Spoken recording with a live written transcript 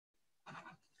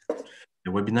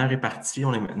Le webinaire est parti.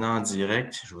 On est maintenant en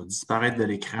direct. Je vais disparaître de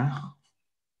l'écran.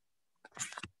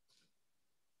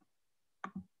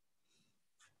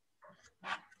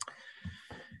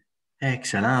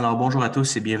 Excellent. Alors, bonjour à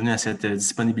tous et bienvenue à cette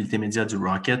disponibilité média du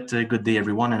Rocket. Good day,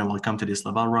 everyone, and welcome to this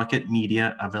Laval Rocket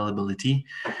Media Availability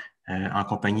en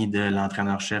compagnie de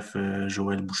l'entraîneur-chef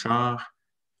Joël Bouchard.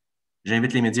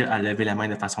 J'invite les médias à lever la main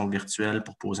de façon virtuelle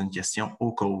pour poser une question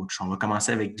au coach. On va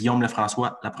commencer avec Guillaume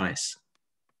Lefrançois, La Presse.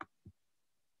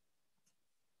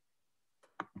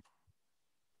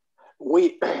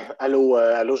 Oui,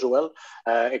 allô Joël.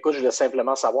 Écoute, je voulais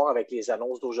simplement savoir avec les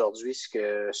annonces d'aujourd'hui ce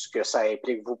que ça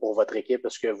implique, vous, pour votre équipe.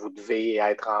 Est-ce que vous devez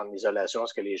être en isolation?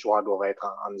 Est-ce que les joueurs doivent être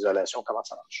en isolation? Comment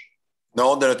ça marche?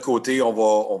 Non, de notre côté, on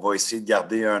va essayer de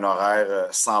garder un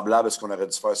horaire semblable à ce qu'on aurait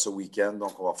dû faire ce week-end.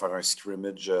 Donc, on va faire un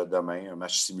scrimmage demain, un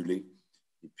match simulé.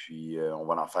 Et puis, on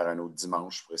va en faire un autre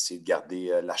dimanche pour essayer de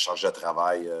garder la charge de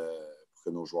travail pour que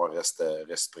nos joueurs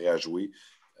restent prêts à jouer.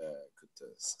 Écoute,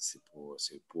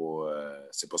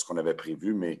 c'est pas ce qu'on avait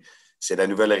prévu, mais c'est la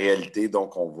nouvelle réalité.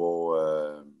 Donc,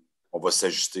 on va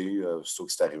s'ajuster. Surtout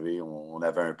que c'est arrivé, on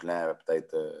avait un plan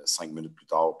peut-être 5 minutes plus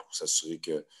tard pour s'assurer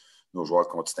que nos joueurs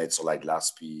continuent à être sur la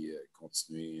glace puis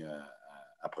continuer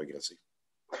à progresser.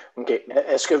 OK.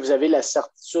 Est-ce que vous avez la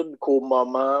certitude qu'au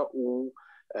moment où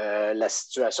la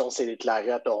situation s'est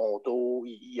déclarée à Toronto,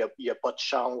 il n'y a pas de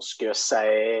chance que ça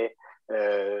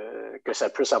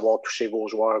puisse avoir touché vos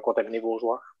joueurs, contaminé vos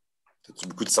joueurs? As-tu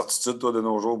beaucoup de certitude, toi, de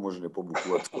nos jours? Moi, je n'ai pas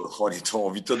beaucoup. En tout cas, on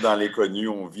vit tous dans l'inconnu.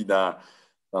 On vit dans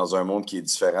un monde qui est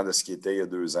différent de ce qui était il y a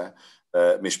 2 ans.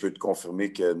 Mais je peux te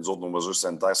confirmer que nous autres, nos mesures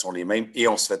sanitaires sont les mêmes et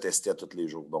on se fait tester à tous les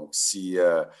jours. Donc, si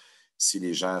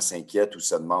les gens s'inquiètent ou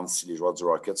se demandent si les joueurs du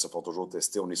Rocket se font toujours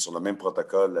tester, on est sur le même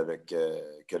protocole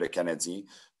que le Canadien,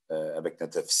 avec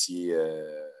notre officier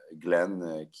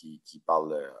Glenn qui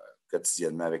parle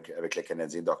quotidiennement avec le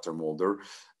Canadien, Dr. Mulder.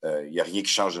 Il n'y a rien qui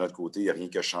change de notre côté, il n'y a rien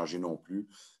qui a changé non plus.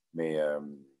 Mais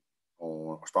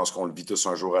je pense qu'on le vit tous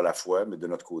un jour à la fois, mais de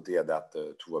notre côté, à date,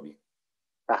 tout va bien.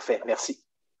 Parfait, merci.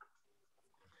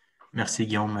 Merci,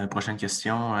 Guillaume. Prochaine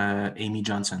question, Amy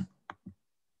Johnson.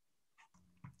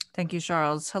 Thank you,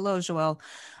 Charles. Hello, Joel.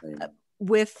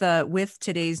 With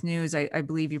today's news, I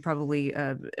believe you probably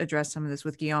addressed some of this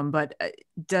with Guillaume, but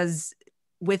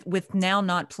with now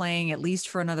not playing at least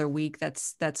for another week,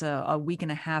 that's a week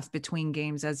and a half between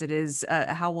games as it is,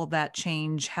 how will that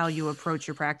change how you approach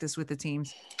your practice with the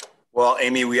teams? Well,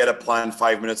 Amy, we had a plan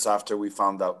 5 minutes after we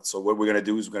found out. So what we're going to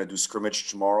do is we're going to do scrimmage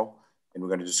tomorrow, and we're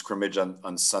going to do scrimmage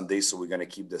on Sunday. So we're going to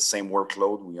keep the same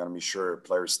workload. We got to make sure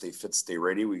players stay fit, stay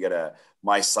ready. We got a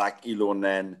Mysak,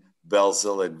 Ilonen,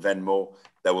 Belzil, and Venmo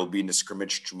that will be in the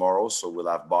scrimmage tomorrow. So we'll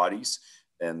have bodies,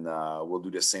 and we'll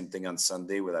do the same thing on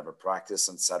Sunday. We'll have a practice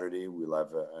on Saturday. We'll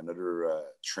have another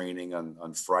training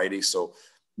on Friday. So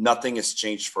nothing has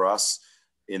changed for us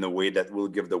in a way that will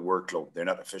give the workload. They're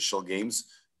not official games,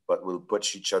 but we'll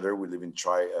push each other. We'll even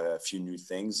try a few new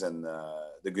things. And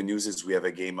the good news is we have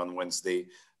a game on Wednesday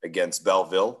against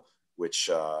Belleville, which,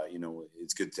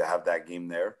 it's good to have that game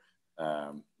there.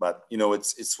 But,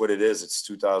 it's what it is. It's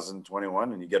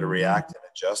 2021, and you got to react and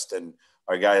adjust. And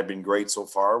our guy had been great so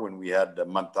far when we had a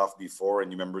month off before.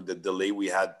 And you remember the delay we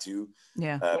had too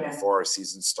before our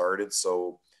season started.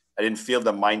 So I didn't feel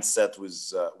the mindset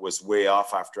was way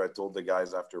off after I told the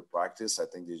guys after practice. I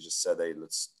think they just said, hey,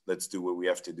 let's do what we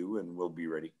have to do and we'll be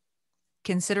ready.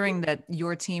 Considering that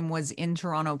your team was in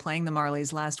Toronto playing the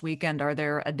Marlies last weekend, are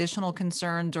there additional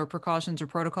concerns or precautions or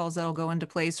protocols that'll go into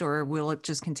place, or will it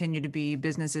just continue to be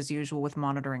business as usual with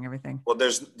monitoring everything? Well,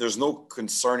 there's no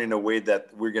concern in a way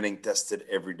that we're getting tested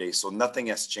every day. So nothing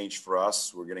has changed for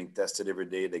us. We're getting tested every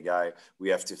day. We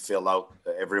have to fill out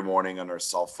every morning on our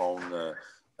cell phone,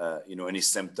 any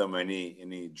symptom,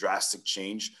 any drastic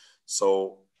change.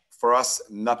 So for us,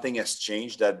 nothing has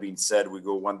changed. That being said, we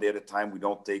go one day at a time. We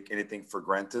don't take anything for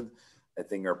granted. I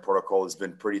think our protocol has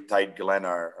been pretty tight. Glenn,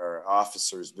 our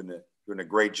officer, has been doing a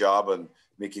great job on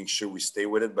making sure we stay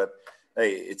with it. But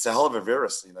hey, it's a hell of a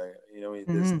virus.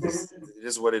 It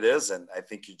is what it is. And I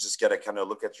think you just got to kind of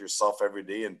look at yourself every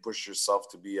day and push yourself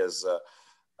to be as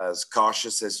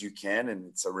cautious as you can. And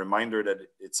it's a reminder that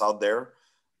it's out there.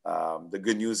 The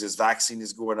good news is vaccine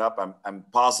is going up. I'm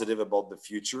positive about the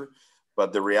future.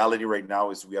 But the reality right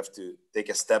now is we have to take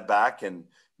a step back and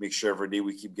make sure every day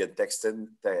we keep getting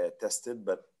tested.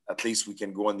 But at least we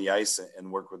can go on the ice and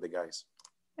work with the guys.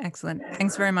 Excellent.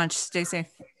 Thanks very much. Stay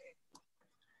safe.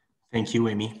 Thank you,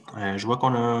 Amy. Je vois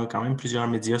qu'on a quand même plusieurs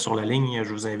médias sur la ligne.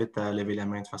 Je vous invite à lever la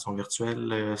main de façon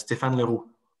virtuelle. Stéphane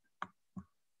Leroux.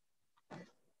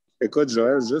 Écoute,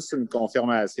 Joël, juste une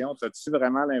confirmation. As-tu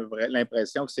vraiment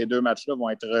l'impression que ces 2 matchs-là vont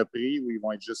être repris ou ils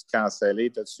vont être juste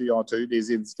cancellés? As-tu eu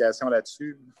des indications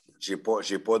là-dessus? J'ai pas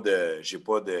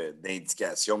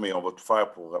d'indication, mais on va tout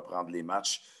faire pour reprendre les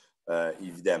matchs,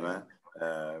 évidemment.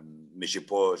 Mais j'ai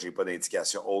pas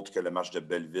d'indication autre que le match de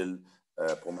Belleville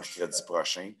pour mercredi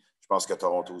prochain. Je pense que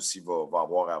Toronto aussi va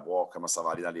avoir à voir comment ça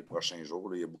va aller dans les prochains jours.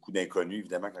 Là, il y a beaucoup d'inconnus,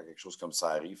 évidemment, quand quelque chose comme ça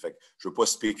arrive. Fait que je ne veux pas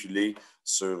spéculer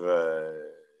sur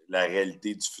la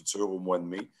réalité du futur au mois de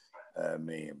mai.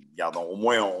 Mais regardons, au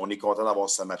moins, on est content d'avoir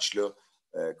ce match-là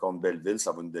contre Belleville.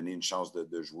 Ça va nous donner une chance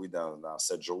de jouer dans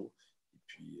 7 jours. Et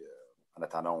puis, en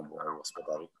attendant, on va se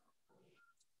préparer.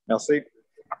 Merci.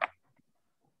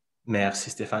 Merci,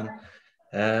 Stéphane.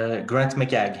 Grant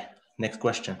McCagg, next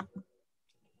question.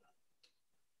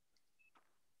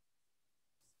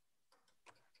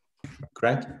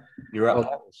 Grant, you're up.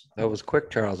 Oh, that was quick,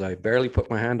 Charles. I barely put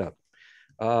my hand up.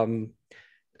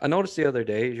 I noticed the other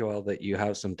day, Joel, that you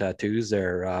have some tattoos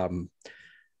there.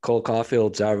 Cole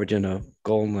Caufield's averaging a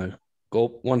goal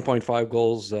 1.5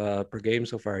 goals per game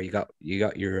so far. You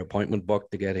got your appointment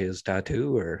booked to get his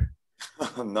tattoo, or?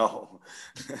 No.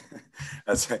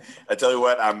 I tell you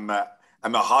what, I'm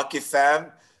a hockey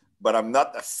fan, but I'm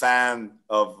not a fan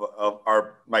of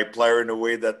my player in a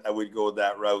way that I would go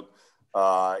that route.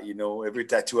 Every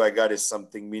tattoo I got is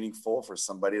something meaningful for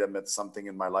somebody that meant something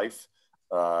in my life.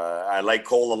 I like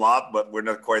Cole a lot, but we're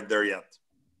not quite there yet.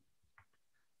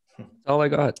 That's all I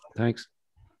got. Thanks.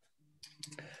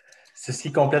 C'est ce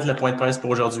qui complète le point de presse pour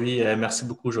aujourd'hui. Merci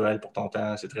beaucoup, Joël, pour ton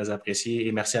temps. C'est très apprécié.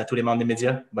 Et merci à tous les membres des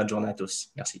médias. Bonne journée à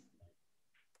tous. Merci.